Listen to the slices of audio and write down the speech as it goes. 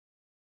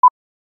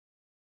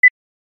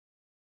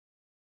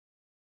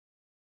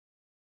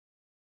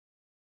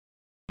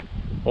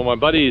Well, my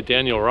buddy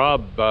Daniel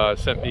Robb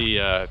sent me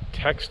a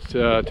text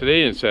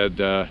today and said,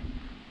 why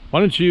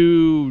don't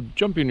you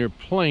jump in your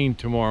plane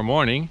tomorrow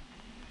morning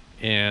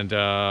and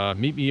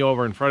meet me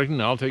over in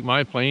Fredericton. I'll take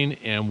my plane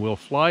and we'll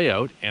fly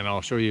out and I'll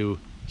show you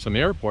some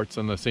airports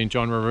in the St.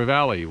 John River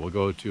Valley. We'll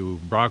go to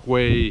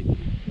Brockway,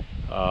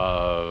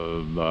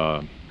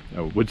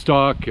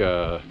 Woodstock,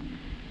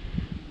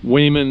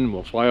 Wayman.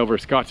 We'll fly over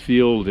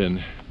Scottsfield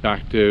and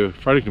back to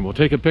Fredericton. We'll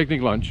take a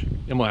picnic lunch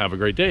and we'll have a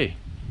great day.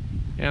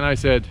 And I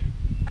said,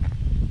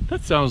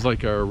 that sounds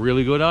like a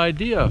really good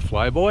idea,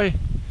 Flyboy.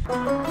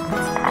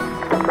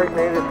 Freight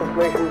native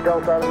information,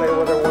 Delta automated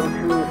weather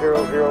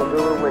 1200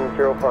 Zulu, wind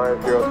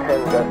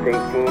 05010, gust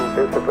 18,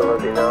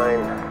 visibility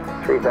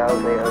 9,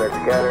 3,800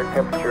 scattered,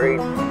 temperature 8,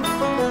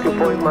 dew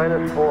point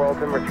 -4,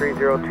 altimeter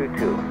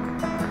 3022.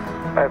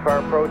 IFR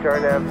approach,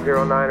 RNAV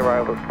 09,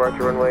 arrival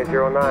departure runway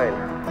 09.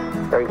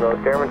 Regular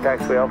airman,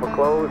 taxiway Alpha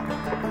closed,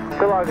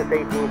 till August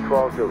 18,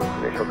 12 Zulu.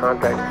 Initial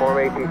contact form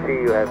ATC,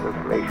 you have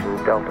information,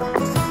 Delta.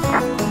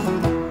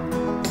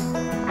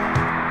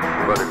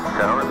 Fredericton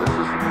Tower, this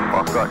is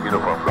Foxtrot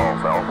Uniform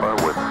Golf Alpha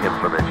with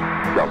information,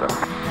 Delta.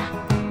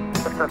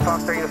 This is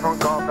Foxtrot Uniform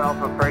Golf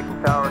Alpha, Fredericton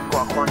Tower,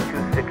 squawk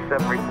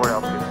 1267, report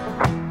altitude.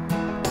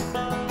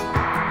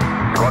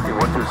 Squawking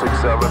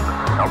 1267,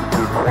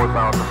 altitude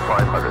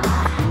 4,500.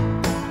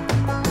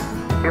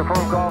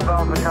 Uniform Golf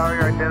Alpha Tower,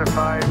 you're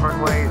identified,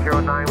 runway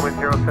 09, wind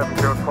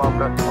 07012,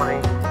 gust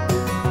 20.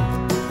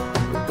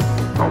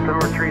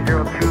 Altimeter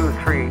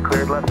 3023,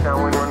 cleared left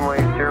downwind runway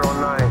 09.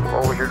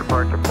 What was your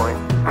departure point?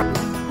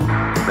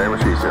 Name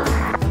was sir.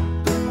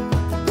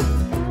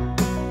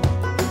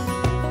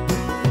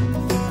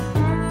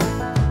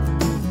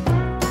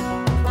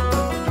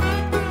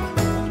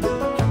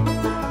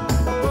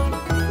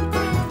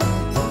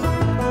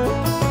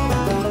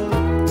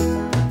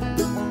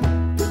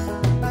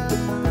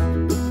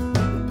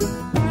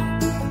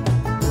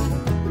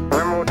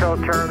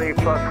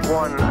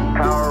 1,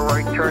 tower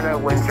right turn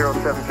out, wind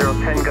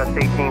 07010, gust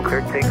 18,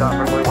 cleared takeoff,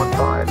 runway 15.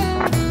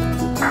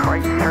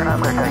 Right turn out,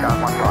 cleared takeoff,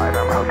 15,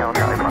 Hotel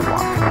Charlie +1.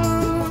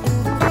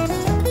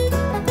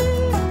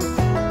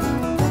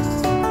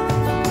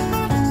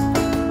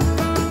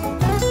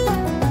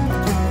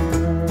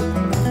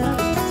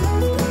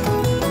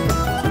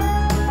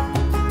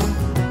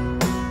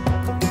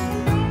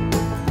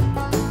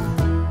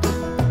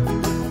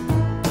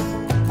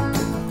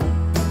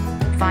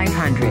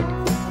 500.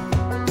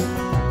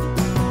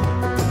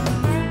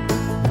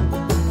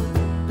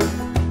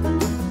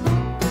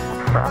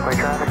 Brockway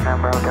traffic,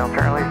 number Hotel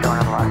Charlie,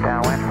 joining left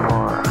downwind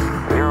for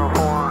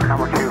 04,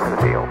 number 2 for the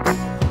field.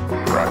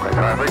 Brockway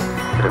traffic,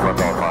 it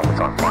runs all profits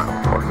on final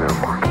for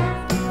 04.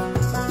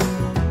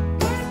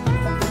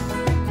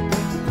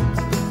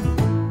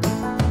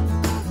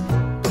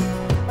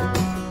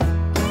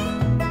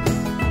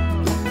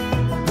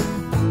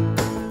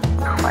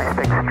 Nice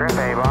big strip,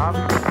 eh, Bob?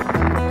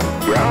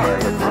 Yeah,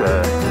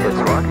 it's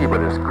rocky,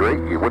 but it's great.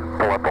 You wouldn't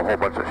pull up a whole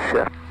bunch of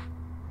shit.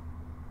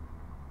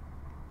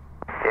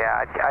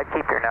 Yeah, I'd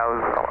keep your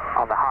nose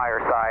on the higher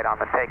side on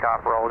the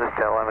takeoff roll just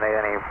to eliminate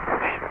any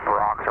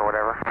rocks or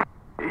whatever.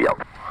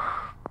 Yep.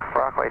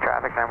 Brockway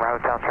traffic, number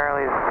Hotel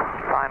Charlie's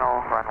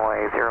final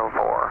runway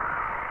 04.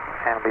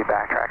 And we'll be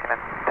backtracking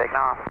and taking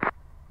off.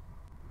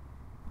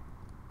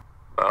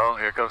 Well,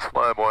 here comes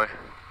Flyboy.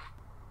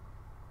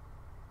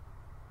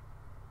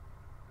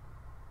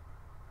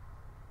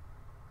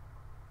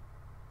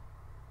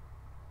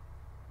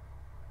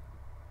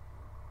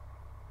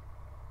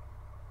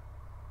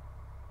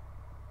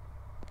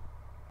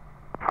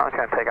 I'm just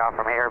going to take off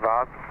from here,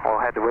 Bob. We'll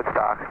head to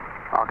Woodstock.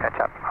 I'll catch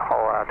up.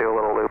 I'll do a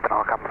little loop and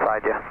I'll come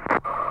beside you.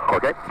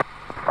 Okay.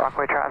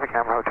 Brockway traffic,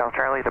 number Hotel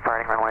Charlie,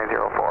 departing runway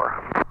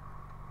 04.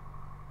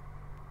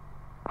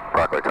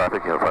 Brockway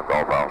traffic, Uniform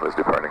Golf Alpha is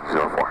departing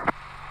 04.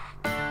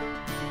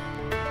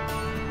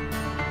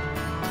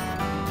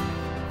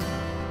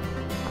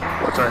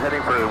 What's our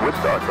heading for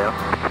Woodstock now?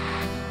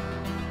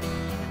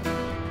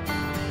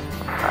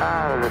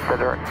 This is the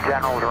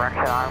general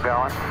direction I'm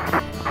going.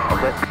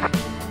 Okay.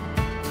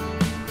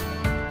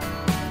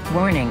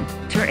 Warning,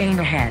 terrain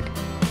ahead.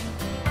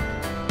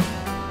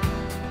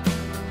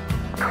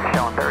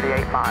 Showing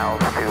 38 miles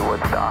to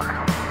Woodstock.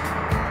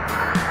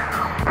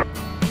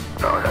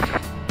 No, I got you.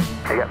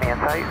 You got me in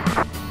sight?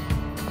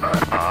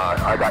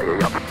 I got you,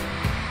 yep.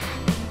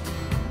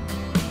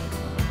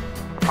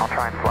 I'll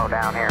try and slow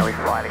down here. We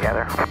can fly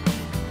together.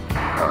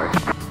 Alright.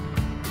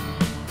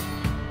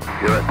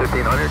 You're at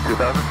 1,500,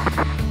 2,000?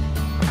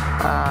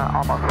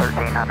 Almost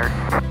 1,300.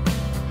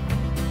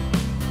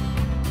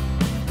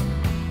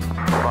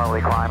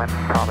 Slowly climbing,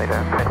 probably to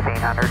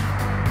 1,500.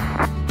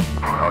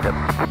 Okay.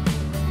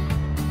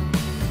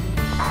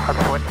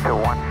 Let's switch to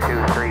 1, 2,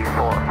 3,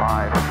 4,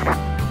 5.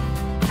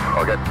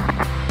 Okay.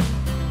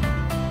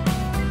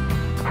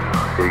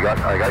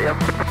 I got you?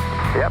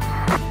 Yep.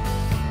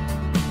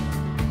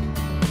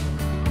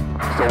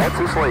 So what's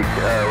this lake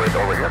right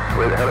over here,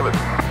 right ahead of it?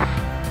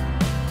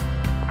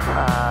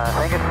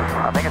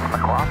 I think it's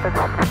McLaughlin.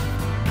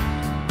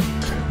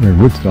 We're in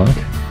Woodstock.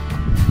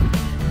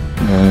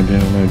 And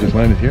I just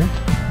landed here.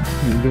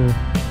 And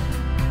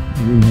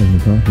we have the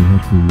talking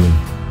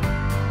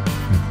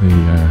at the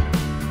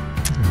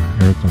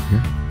air up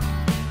here.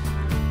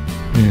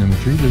 And the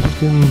tree is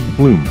just in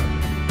bloom.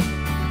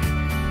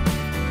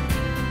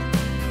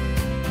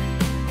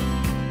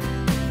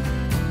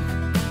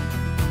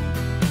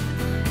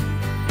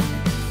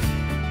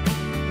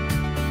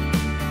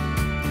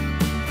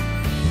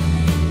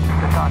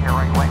 Just on your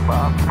right wing,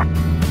 Bob.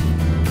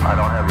 I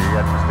don't have you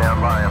yet to stand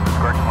by. I'm just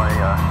working my,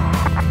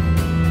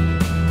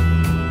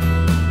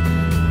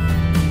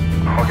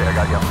 Okay, I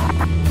got you.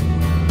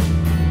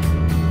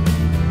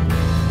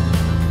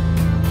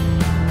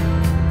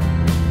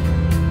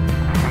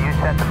 You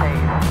set the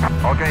pace.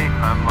 Okay,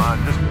 I'm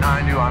just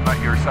behind you. I'm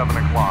at your 7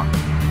 o'clock.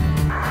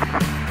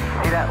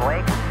 See that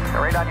lake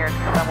right on your,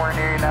 somewhere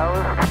near your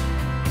nose?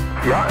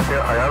 Yeah,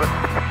 I have it.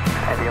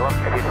 If you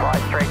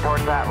fly straight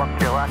towards that, look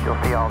to your left,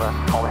 you'll see all the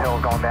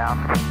hills going down.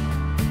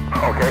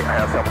 Okay, I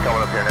have something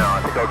coming up here now.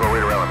 I think I'll go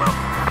right around the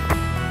mountain.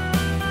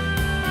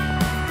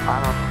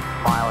 I'm a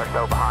mile or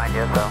so behind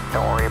you, so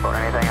don't worry about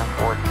anything.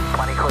 We're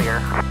plenty clear.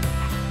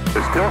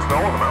 There's still snow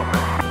on the mountain.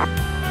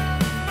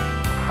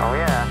 Oh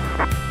yeah.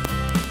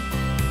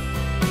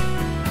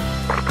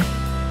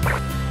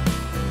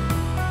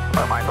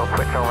 I might as well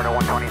switch over to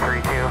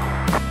 123 too.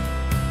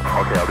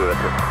 Okay, I'll do that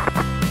too.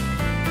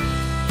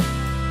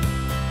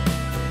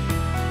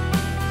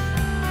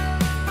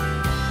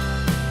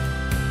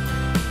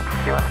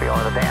 You must be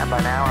over the dam by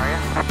now, are you?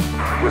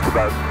 Just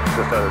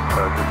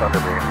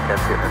under me. Can't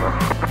see it anymore.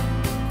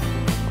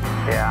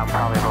 Yeah, I'm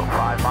probably about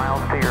 5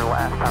 miles to your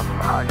left.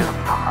 I just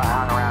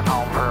hung around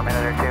home for a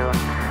minute or two.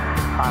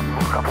 I'm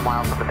a couple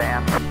miles from the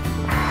dam.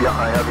 Yeah,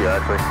 I have you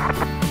actually.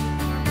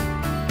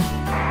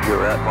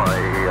 You're at my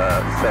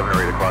 7 or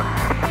 8 o'clock.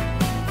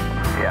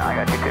 Yeah, I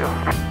got you too.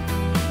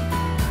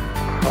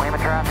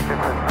 Weymouth traffic, this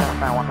is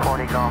Cessna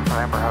 140 Golf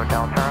November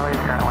Hotel Charlie.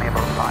 Currently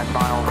about 5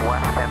 miles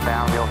west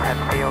inbound Gillis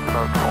Field,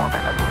 about 4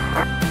 minutes.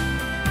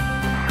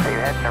 Are you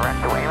heading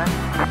direct to Weymouth?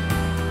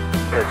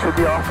 It should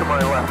be off to my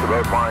left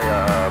about my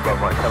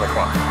 10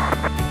 o'clock.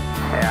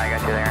 Yeah, I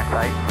got you there in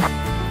sight.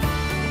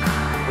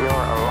 You're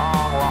a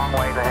long, long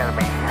ways ahead of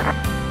me.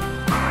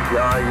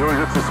 Yeah, you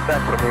were just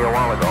suspecting me a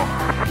while ago.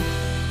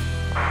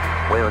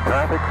 Weymouth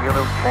traffic,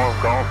 uniform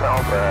Golf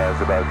Alpha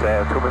is about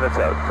 2 minutes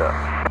out.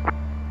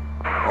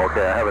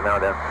 Okay, I have it now,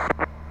 Dan.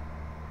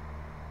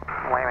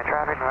 Weymouth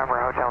traffic,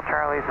 November Hotel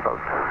Charlie's about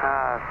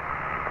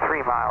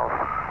 3 miles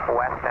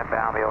west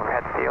inbound the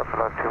overhead field for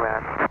about 2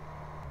 minutes.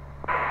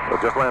 So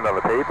just land on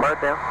the paved part,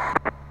 Dan?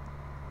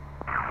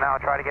 No,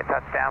 try to get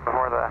touched down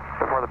before the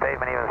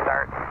pavement even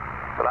starts.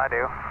 That's what I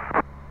do.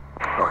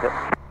 Okay.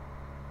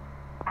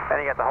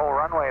 Then you got the whole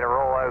runway to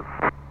roll out.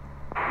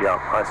 Yeah,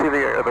 I see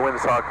the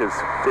windsock is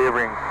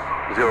favoring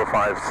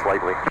 05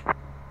 slightly.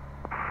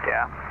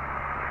 Yeah.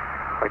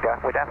 We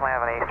definitely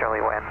have an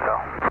easterly wind, so.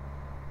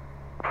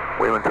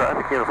 Weymouth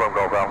traffic, uniform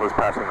Golf Alpha is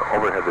passing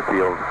overhead the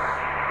field.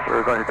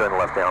 We're going to join the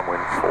left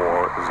downwind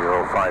for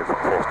 05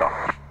 full stop.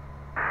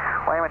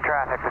 Weymouth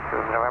traffic, this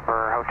is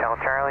November Hotel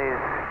Charlie's,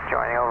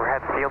 joining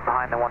overhead the field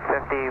behind the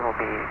 150. We'll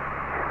be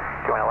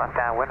joining left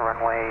downwind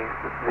runway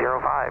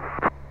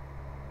 05.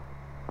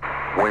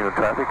 Weymouth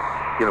traffic,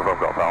 uniform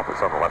Golf Alpha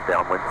is on the left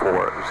downwind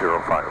for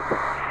 05.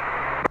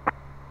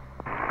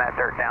 That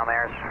dirt down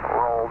there is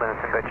rolled and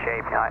it's in good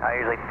shape. You know, I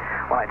usually,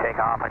 when I take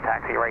off, I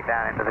taxi right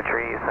down into the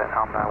trees, and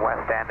on the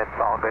west end, it's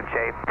all good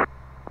shape.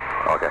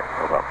 Okay,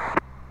 no problem.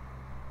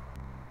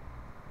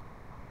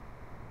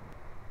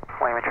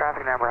 Weymouth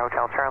traffic, number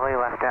Hotel Charlie,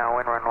 left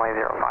downwind, runway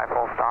 05,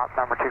 full stop,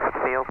 number 2 for the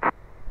field.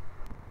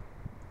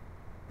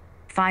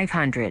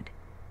 500.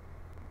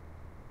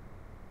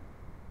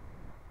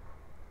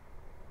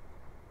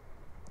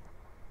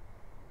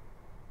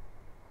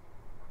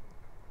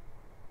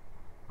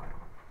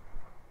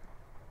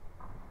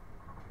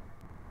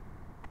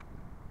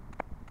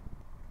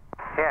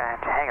 Yeah,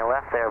 and hang a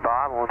left there,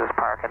 Bob. We'll just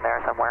park in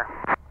there somewhere.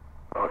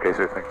 Okay,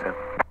 sir, thanks, Dan.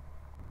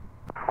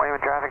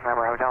 Weymouth traffic,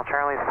 number Hotel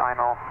Charlie's,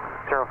 final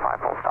 05,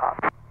 full stop.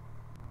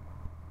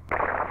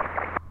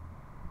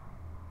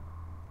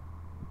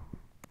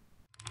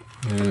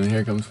 And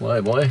here comes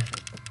Flyboy.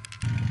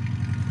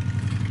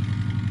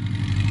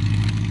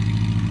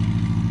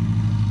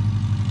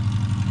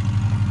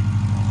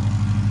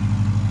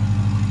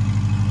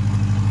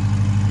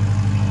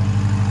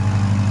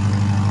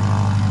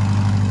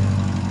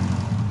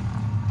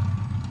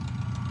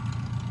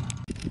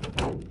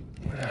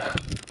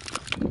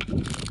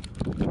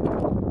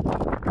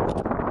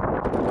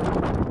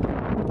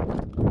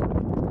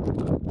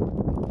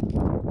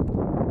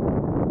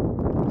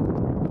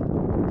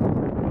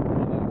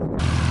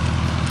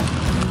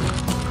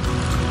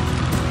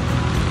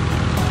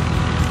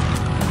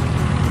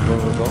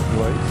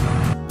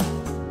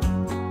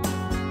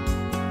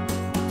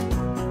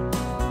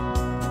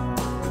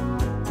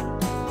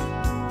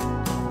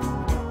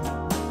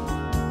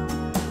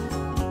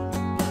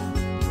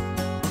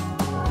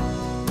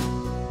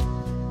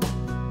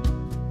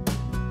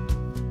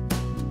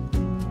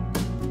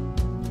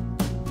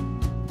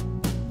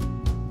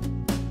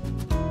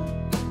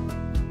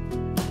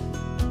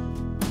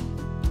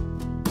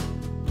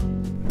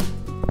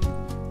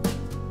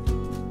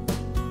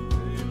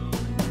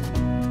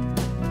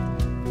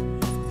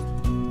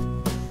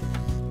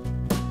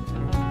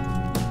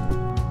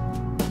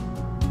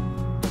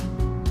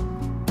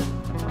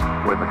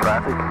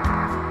 traffic.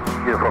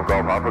 Uniform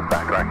Golf Alpha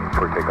backtracking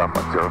for takeoff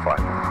on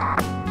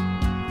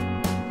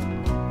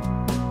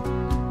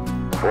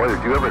 05. Boy,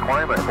 did you ever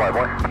climb that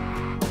Flyboy?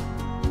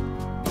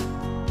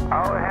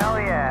 Oh, hell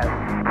yes.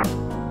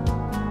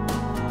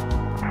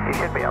 You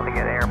should be able to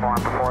get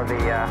airborne before the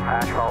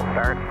asphalt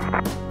starts.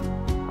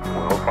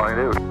 We'll find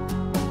out.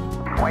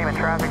 Wayman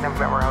traffic,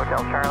 November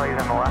Hotel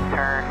Charlie's in the left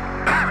turn.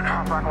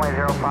 Off runway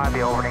 05,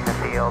 be orbiting the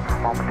field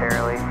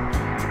momentarily.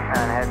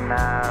 And heading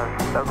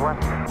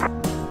southwest.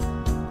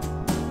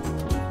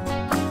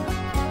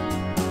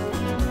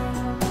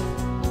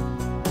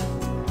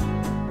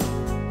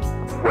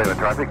 Wayman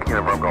traffic,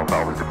 Uniform Golf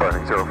Alpha is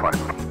departing 05.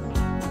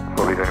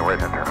 We'll be doing a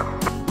right-hand turn.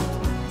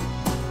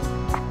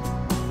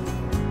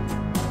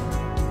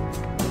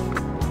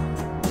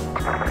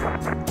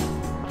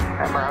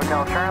 November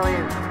Hotel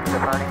Charlie's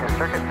departing the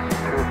circuit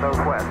to the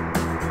southwest.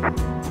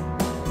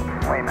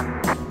 Wayman.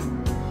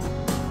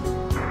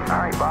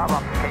 Alright, Bob,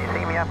 can you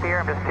see me up here?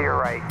 I'm just to your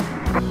right.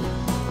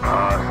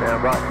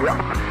 Stand by. Yeah,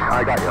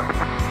 I got you.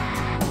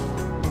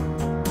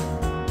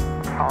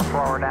 I'll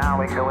slow her down,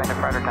 we can go into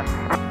Fredericton.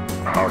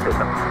 Okay,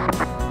 sir.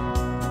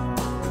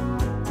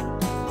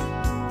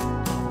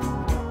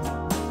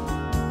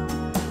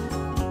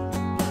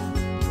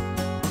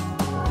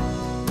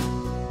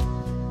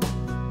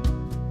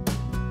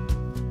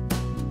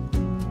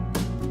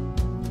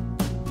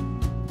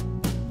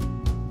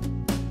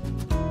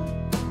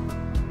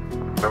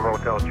 November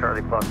Hotel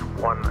Charlie plus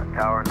 1,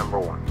 tower number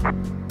 1.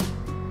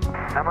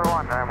 Number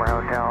 1, November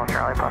Hotel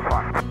Charlie plus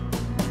 1.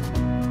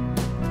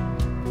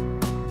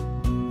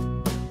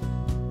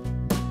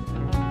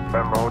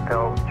 November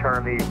Hotel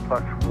Charlie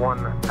plus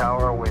 1,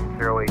 tower, wind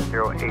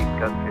 0808,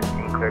 gust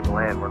 15, clear to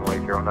land, runway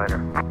 09er.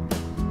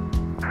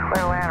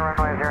 Clear land,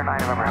 runway 09,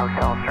 November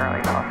Hotel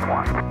Charlie plus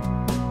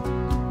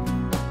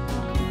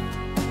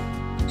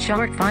 1.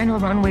 Short final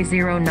runway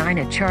 09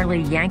 at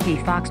Charlie Yankee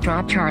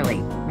Foxtrot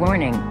Charlie.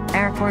 Warning,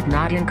 airport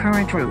not in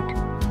current route.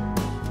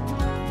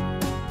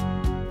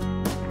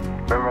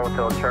 November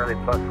Hotel Charlie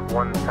plus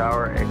 1,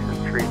 tower, exit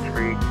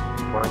 33,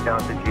 going down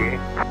to G8.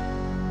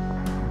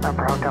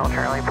 November Hotel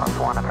Charlie plus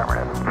 1,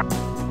 affirmative.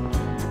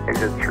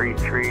 Exit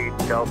 33,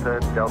 Delta,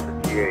 Delta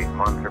G8,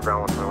 monitor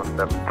ground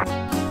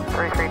 1117.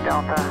 33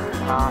 Delta,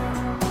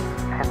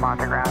 and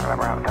monitor ground,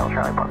 November Hotel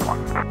Charlie plus 1.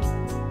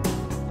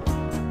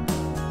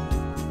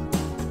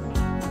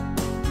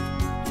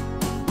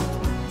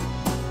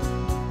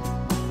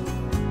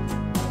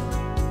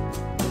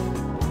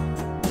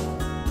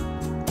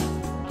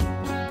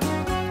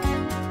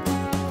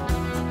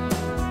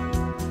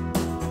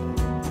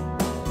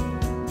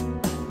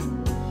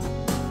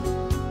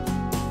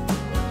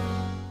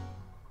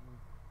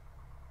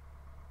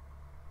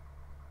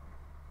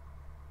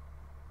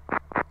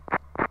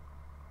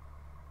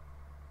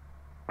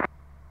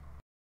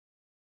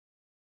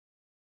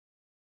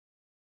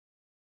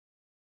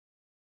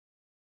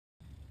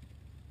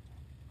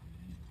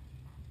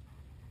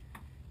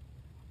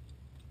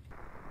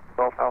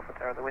 Golf Alpha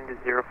Tower, the wind is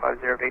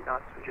 0508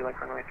 knots. Would you like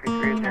runway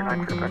 33 or 09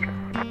 for departure?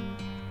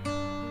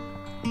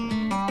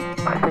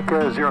 I think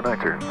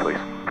 090,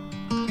 please.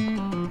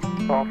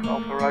 Golf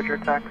Alpha, roger,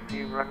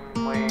 taxi,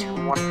 runway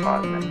 15,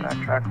 then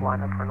backtrack,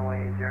 line up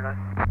runway 09.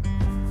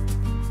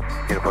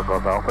 Uniform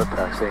Golf Alpha,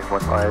 taxiing 15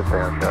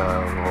 and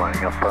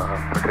lining up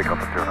for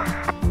takeoff at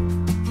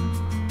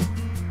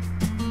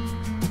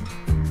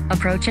 09.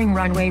 Approaching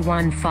runway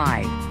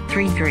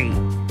 1533.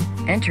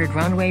 Entered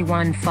runway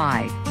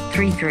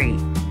 1533.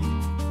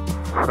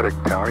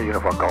 Fredericton Tower,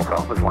 Uniform Golf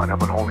Alpha is lined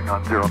up and holding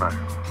on 09.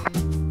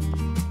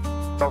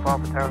 Golf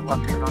Alpha Tower,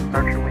 left turn on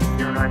departure, wind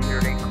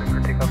 0908, clear for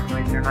takeoff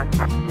runway 09.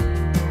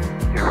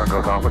 Uniform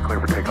Golf Alpha, clear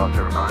for takeoff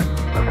 09.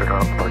 Left turn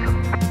on departure.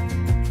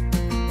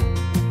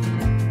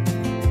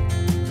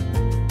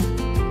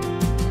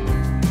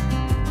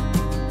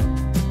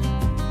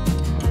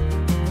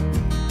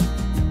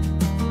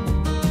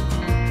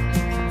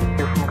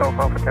 Uniform Golf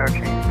Alpha Tower,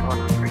 change to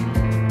 103.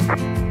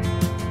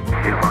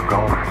 Uniform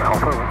Golf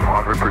Alpha,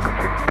 100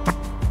 frequency.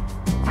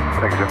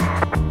 Thank you, sir.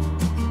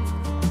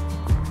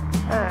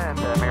 And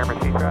Mirror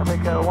Sea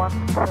traffic,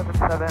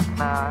 177,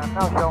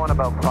 now showing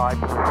about 5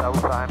 to the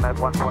south. I'm at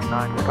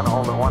 1.9, just going to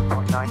hold at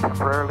 1.9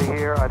 temporarily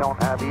here. I don't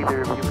have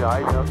either of you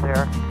guys out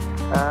there.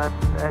 And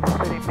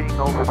anticipating being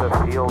over the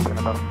field in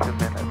about 2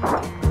 minutes.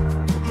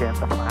 Again,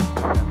 the plan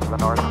to the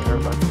north here,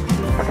 but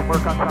I can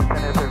work on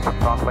something if there's some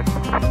conflict.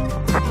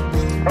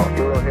 Oh,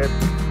 you're ahead.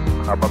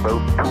 I'm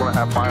about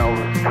 2.5 miles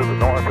to the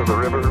north of the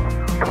river,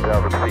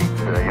 2,000 feet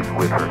in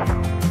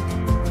Whitehurst.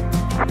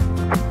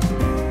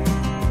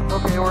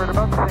 Okay, we're at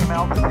about the same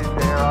altitude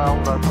there.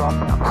 I'll drop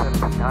down to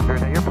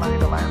 1,700. You're planning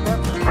to land then?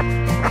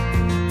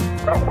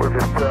 No,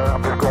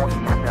 I'm just going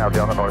east now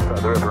down the north side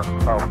of the river.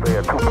 I'll stay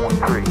at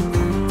 2.3.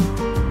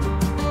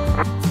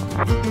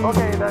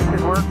 Okay, that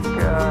should work.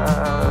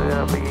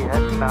 It'll be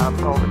heading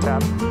over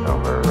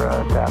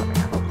Tasmania.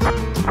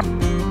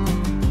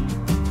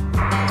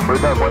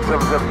 Birdman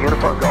 177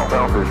 Uniform Golf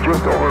Alpha is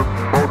just over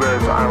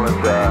Mulberry's Island,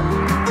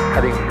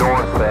 heading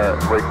north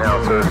right now,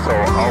 sir. So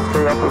I'll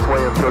stay up this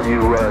way until you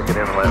get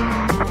in and land.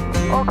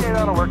 Okay,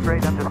 that'll work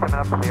great. I'm just coming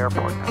up from the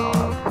airport now.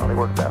 That'll probably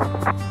work best.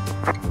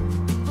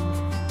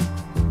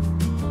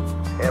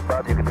 Yeah,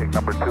 Bob, you can take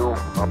number 2.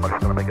 I'm just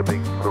going to make a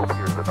big loop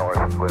here to the north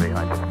and way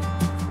behind you.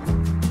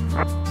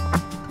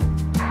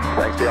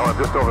 Thanks, Dale. I'm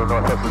just over to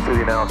Northwestern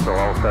City now, so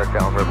I'll start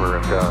downriver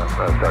and start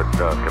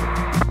coming.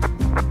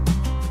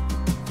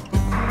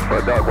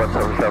 But Dog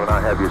 177,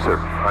 I have you, sir.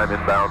 I'm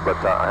inbound, but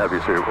I have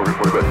you, sir. We're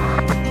good.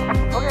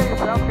 Okay,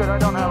 sounds good. I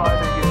don't have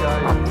either of you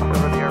guys. Just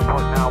over the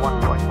airport now,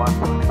 1.1.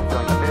 Doing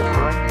the mid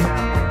correct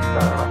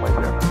now. Runway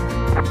 0.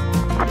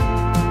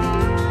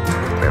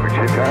 Memory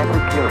chief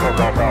traffic, Uniform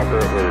Golf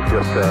Alpha is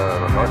just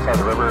north side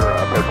of the river,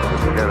 approaching the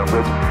Fredericton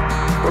Bridge.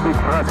 We'll be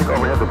passing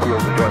overhead the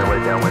field and joining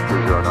right downwind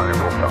 309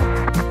 full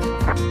stop.